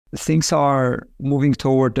things are moving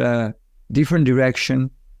toward a different direction,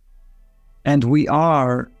 and we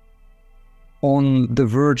are on the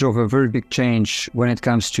verge of a very big change when it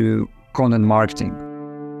comes to content marketing.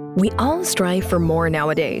 We all strive for more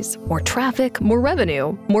nowadays. More traffic, more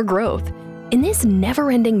revenue, more growth. In this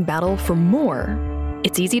never-ending battle for more,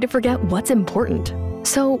 it's easy to forget what's important.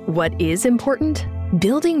 So what is important?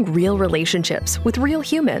 Building real relationships with real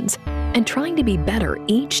humans and trying to be better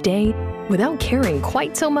each day without caring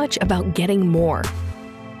quite so much about getting more.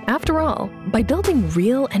 After all, by building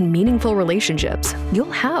real and meaningful relationships,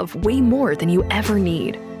 you'll have way more than you ever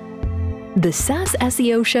need. The SaaS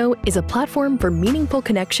SEO Show is a platform for meaningful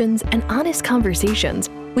connections and honest conversations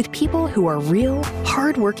with people who are real,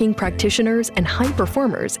 hard-working practitioners and high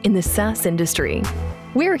performers in the SaaS industry.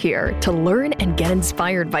 We're here to learn and get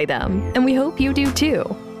inspired by them, and we hope you do too.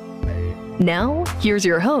 Now, here's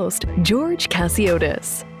your host, George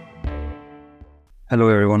Cassiotis. Hello,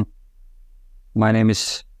 everyone. My name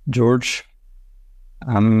is George.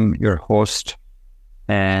 I'm your host,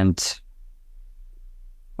 and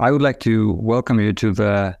I would like to welcome you to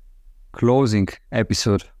the closing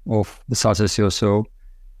episode of the SaaS SEO Show.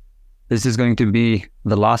 This is going to be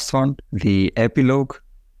the last one, the epilogue.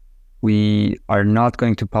 We are not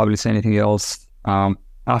going to publish anything else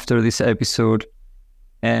after this episode.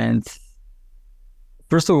 And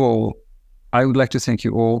first of all, I would like to thank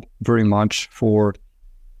you all very much for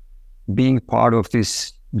being part of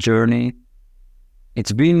this journey.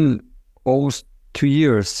 It's been almost 2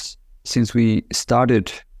 years since we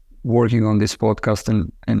started working on this podcast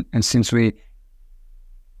and since we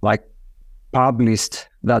published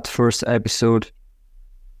that first episode,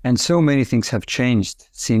 and so many things have changed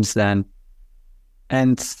since then.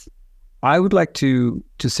 And I would like to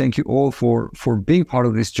thank you all for being part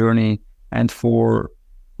of this journey and for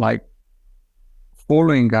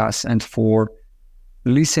following us and for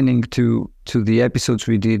listening to the episodes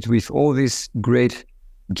we did with all these great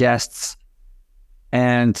guests.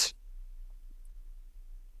 And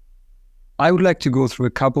I would like to go through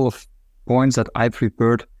a couple of points that I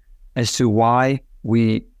prepared as to why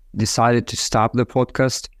we decided to stop the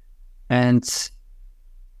podcast, and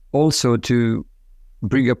also to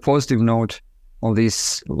bring a positive note on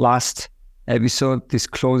this last episode, this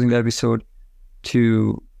closing episode,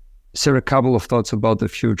 to share a couple of thoughts about the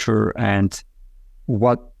future and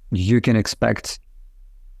what you can expect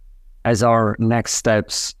as our next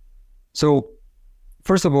steps. So,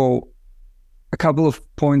 first of all, a couple of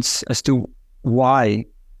points as to why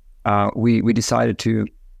we decided to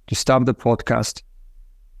stop the podcast.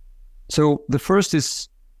 So the first is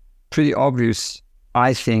pretty obvious.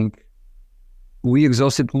 I think we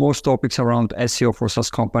exhausted most topics around SEO for SaaS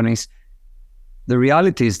companies. The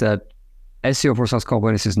reality is that SEO for SaaS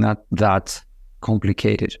companies is not that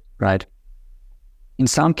complicated, right? In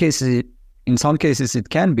some cases it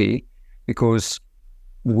can be, because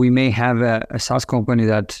we may have a SaaS company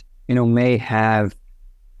that may have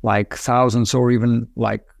thousands or even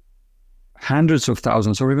hundreds of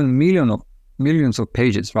thousands or even millions of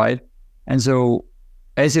pages, right? And so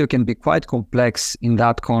SEO can be quite complex in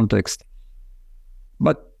that context.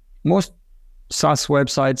 But most SaaS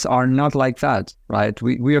websites are not like that, right?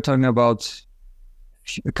 We are talking about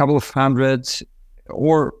a couple of hundreds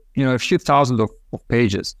or a few thousand of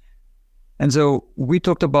pages. And so we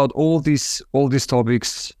talked about all these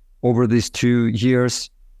topics over these 2 years,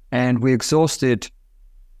 and we exhausted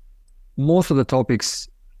most of the topics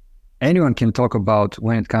anyone can talk about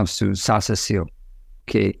when it comes to SaaS SEO.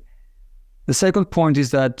 Okay. The second point is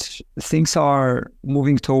that things are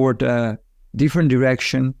moving toward a different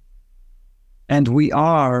direction, and we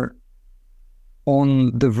are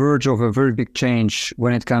on the verge of a very big change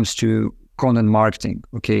when it comes to content marketing.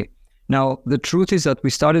 Okay. Now, the truth is that we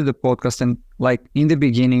started the podcast, and in the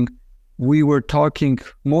beginning, we were talking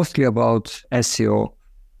mostly about SEO.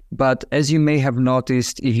 But as you may have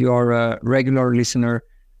noticed, if you are a regular listener,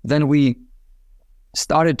 then we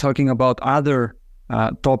started talking about other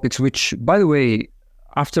topics, which, by the way,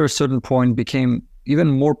 after a certain point became even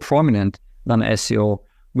more prominent than SEO,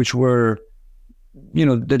 which were,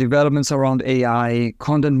 the developments around AI,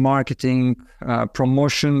 content marketing,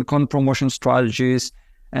 content promotion strategies,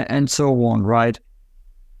 and so on, right?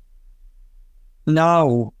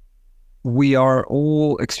 Now, we are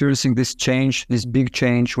all experiencing this change, this big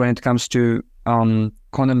change when it comes to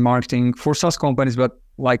content marketing for SaaS companies, but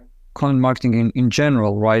content marketing in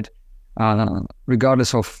general, right?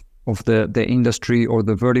 Regardless of the industry or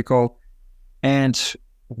the vertical. And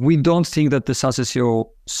we don't think that the SaaS SEO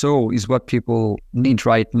is what people need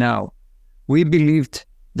right now. We believed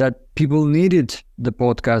that people needed the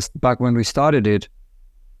podcast back when we started it,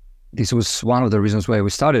 this was one of the reasons why we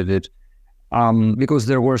started it, because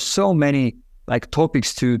there were so many like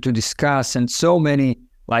topics to discuss and so many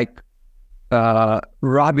like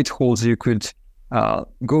rabbit holes you could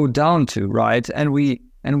go down to, right? And we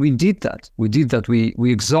did that.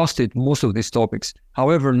 We exhausted most of these topics.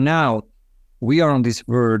 However, now we are on this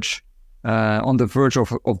verge, on the verge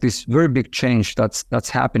of this very big change that's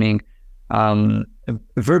happening. A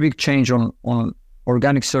very big change on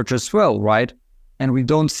organic search as well, right? And we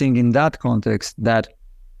don't think in that context that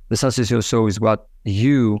the SaaS SEO is what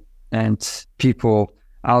you and people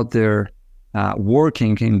out there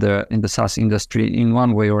working in the SaaS industry in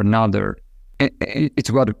one way or another.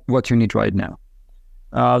 It's what you need right now.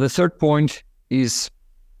 The third point is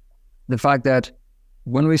the fact that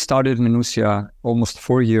when we started Minutia almost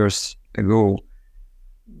 4 years ago,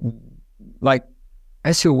 like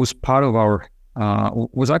SEO was part of our,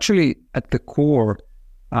 was actually at the core,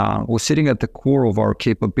 was sitting at the core of our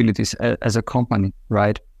capabilities as a company,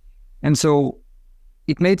 right? And so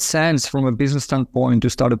it made sense from a business standpoint to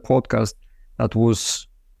start a podcast that was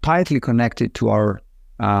tightly connected to our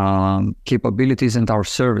capabilities and our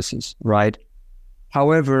services, right?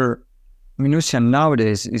 However, Minutia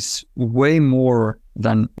nowadays is way more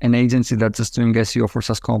than an agency that's just doing SEO for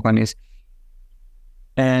SaaS companies.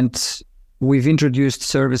 And we've introduced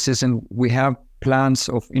services, and we have plans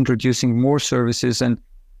of introducing more services and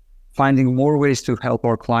finding more ways to help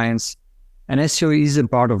our clients. And SEO is a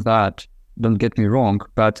part of that, don't get me wrong.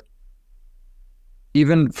 But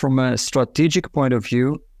even from a strategic point of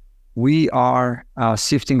view, we are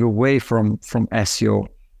shifting away from SEO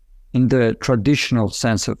in the traditional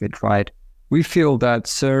sense of it, right? We feel that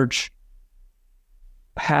search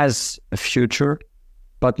has a future,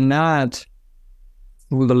 but not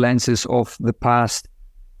through the lenses of the past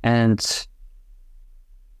and,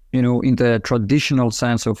 in the traditional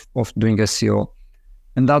sense of doing SEO.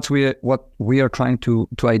 And that's what we are trying to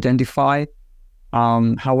identify.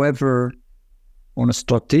 However, on a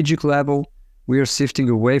strategic level, we are shifting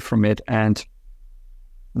away from it, and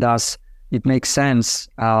thus it makes sense.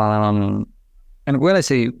 And when I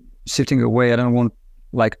say shifting away, I don't want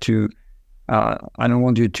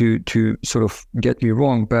you to sort of get me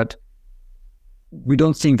wrong, but we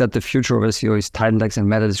don't think that the future of SEO is title tags and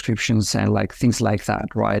meta descriptions and like things like that,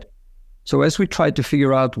 right? So as we try to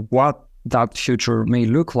figure out what that future may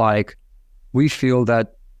look like, we feel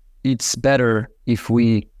that it's better if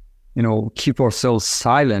we, keep ourselves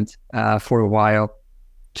silent for a while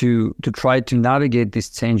to try to navigate these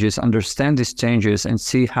changes, understand these changes, and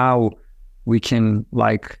see how we can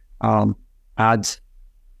add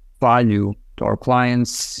value to our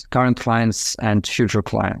clients, current clients, and future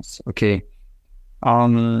clients. Okay.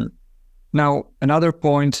 Now, another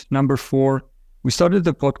point, number 4, we started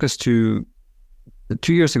the podcast 2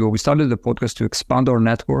 years ago. We started the podcast to expand our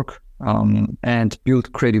network and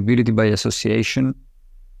build credibility by association,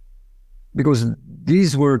 because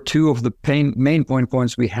these were two of the main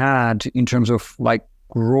points we had in terms of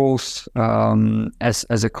growth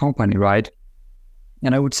as a company, right?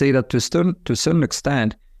 And I would say that to a certain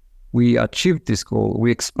extent, we achieved this goal. We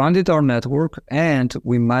expanded our network and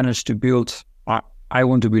we managed to build, I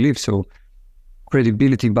want to believe so,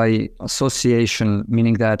 credibility by association,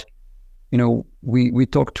 meaning that, we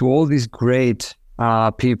talked to all these great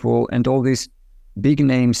people and all these big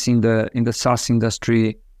names in the SaaS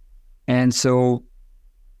industry. And so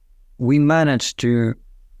we managed to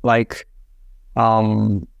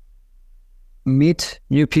meet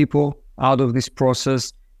new people out of this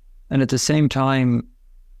process, and at the same time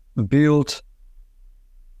build,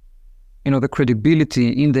 the credibility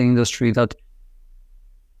in the industry that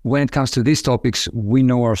when it comes to these topics, we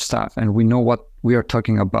know our stuff and we know what we are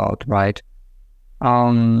talking about, right?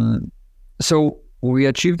 So we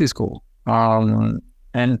achieved this goal,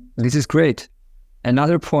 and this is great.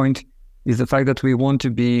 Another point is the fact that we want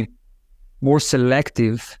to be more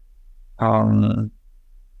selective in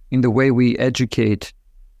the way we educate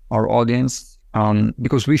our audience,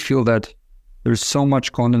 because we feel that there's so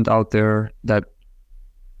much content out there that,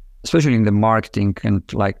 especially in the marketing and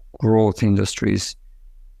growth industries,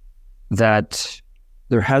 that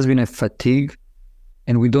there has been a fatigue,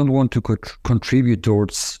 and we don't want to contribute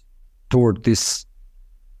toward this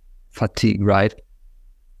fatigue, right?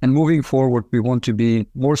 And moving forward, we want to be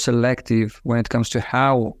more selective when it comes to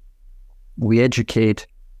how we educate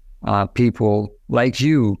people like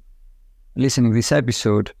you listening to this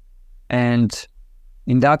episode. And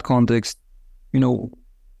in that context,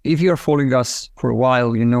 if you're following us for a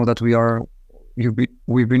while, you know that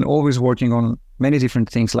we've been always working on many different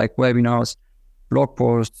things like webinars, blog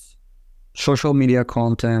posts, social media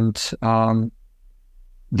content,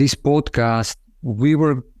 this podcast, we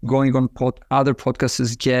were going on other podcasts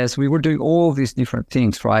as guests. We were doing all these different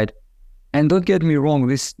things, right? And don't get me wrong,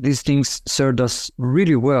 these things served us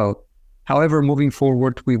really well. However, moving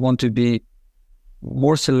forward, we want to be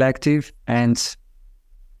more selective and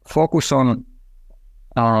focus on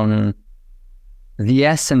the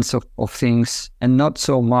essence of things, and not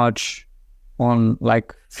so much on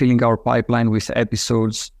like filling our pipeline with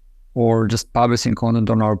episodes or just publishing content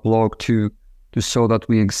on our blog to show that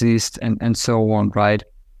we exist and so on, right?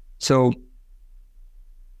 So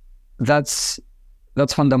that's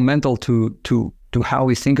fundamental to how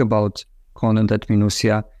we think about content at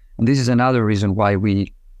Minusia. And this is another reason why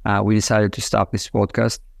we decided to stop this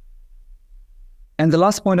podcast. And the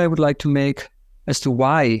last point I would like to make as to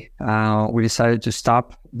why we decided to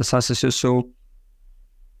stop the SaaS SEO show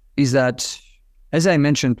is that, as I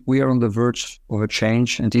mentioned, we are on the verge of a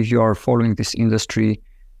change. And if you are following this industry,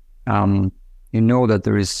 you know that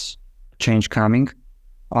there is change coming.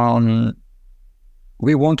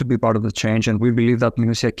 We want to be part of the change, and we believe that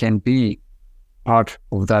Minusia can be part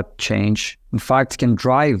of that change. In fact, can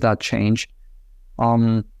drive that change.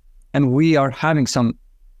 And we are having some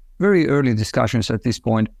very early discussions at this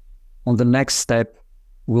point on the next step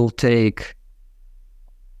we'll take,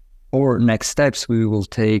 or next steps we will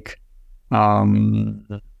take on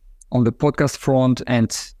the podcast front,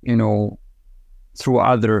 and through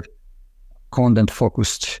other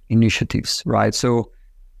content-focused initiatives, right? So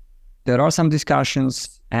there are some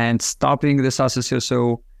discussions, and stopping the SaaS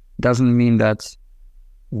SEO doesn't mean that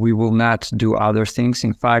we will not do other things.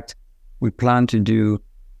 In fact, we plan to do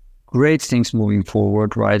great things moving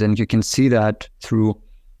forward, right? And you can see that through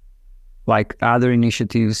like other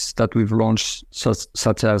initiatives that we've launched,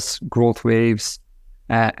 such as growth waves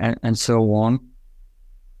and so on.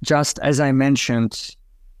 Just as I mentioned,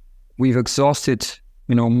 we've exhausted,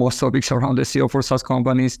 most topics around SEO for SaaS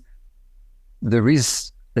companies. There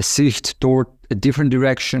is a shift toward a different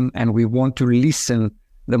direction, and we want to listen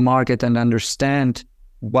the market and understand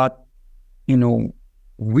what,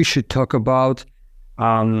 we should talk about.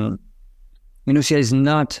 Minusia is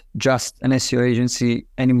not just an SEO agency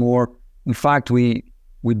anymore. In fact, we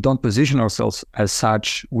don't position ourselves as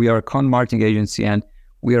such. We are a content marketing agency, and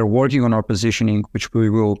we are working on our positioning, which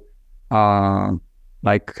we will update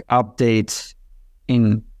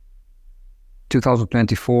in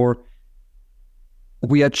 2024.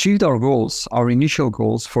 We achieved our goals, our initial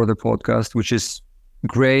goals for the podcast, which is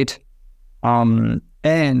great. And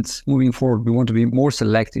moving forward, we want to be more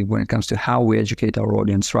selective when it comes to how we educate our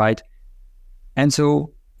audience, right? And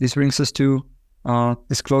so this brings us to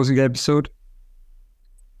this closing episode.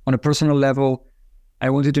 On a personal level, I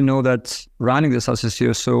wanted to know that running the SaaS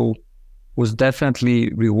SEO was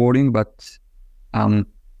definitely rewarding, but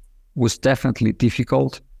was definitely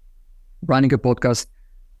difficult. Running a podcast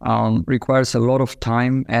requires a lot of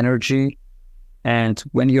time, energy, and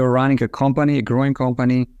when you're running a company, a growing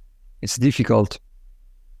company, it's difficult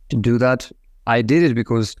to do that. I did it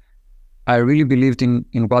because I really believed in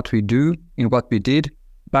what we do, in what we did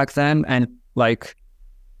back then, and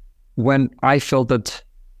when I felt that,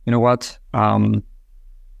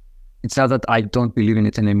 it's not that I don't believe in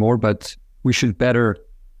it anymore, but we should better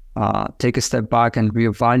take a step back and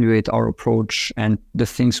reevaluate our approach and the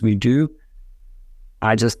things we do.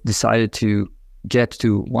 I just decided to get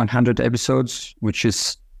to 100 episodes, which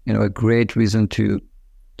is, a great reason to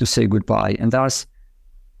say goodbye. And thus,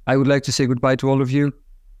 I would like to say goodbye to all of you.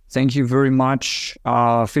 Thank you very much.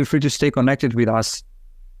 Feel free to stay connected with us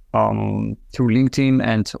through LinkedIn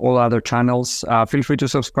and all other channels. Feel free to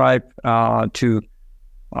subscribe to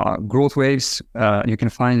Growth Waves. You can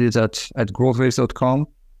find it at growthwaves.com.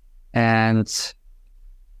 And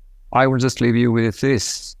I will just leave you with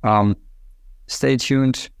this. Stay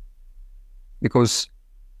tuned, because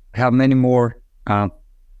we have many more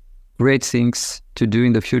great things to do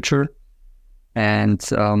in the future. And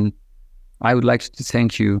I would like to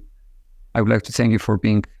thank you. I would like to thank you for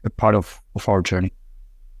being a part of our journey.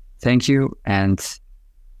 Thank you, and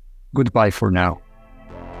goodbye for now.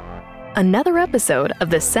 Another episode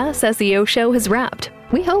of the SaaS SEO Show has wrapped.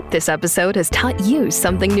 We hope this episode has taught you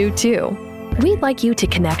something new too. We'd like you to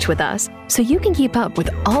connect with us so you can keep up with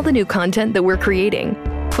all the new content that we're creating.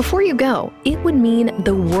 Before you go, it would mean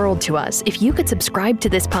the world to us if you could subscribe to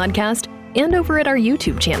this podcast and over at our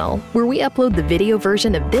YouTube channel, where we upload the video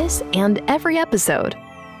version of this and every episode.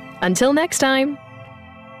 Until next time.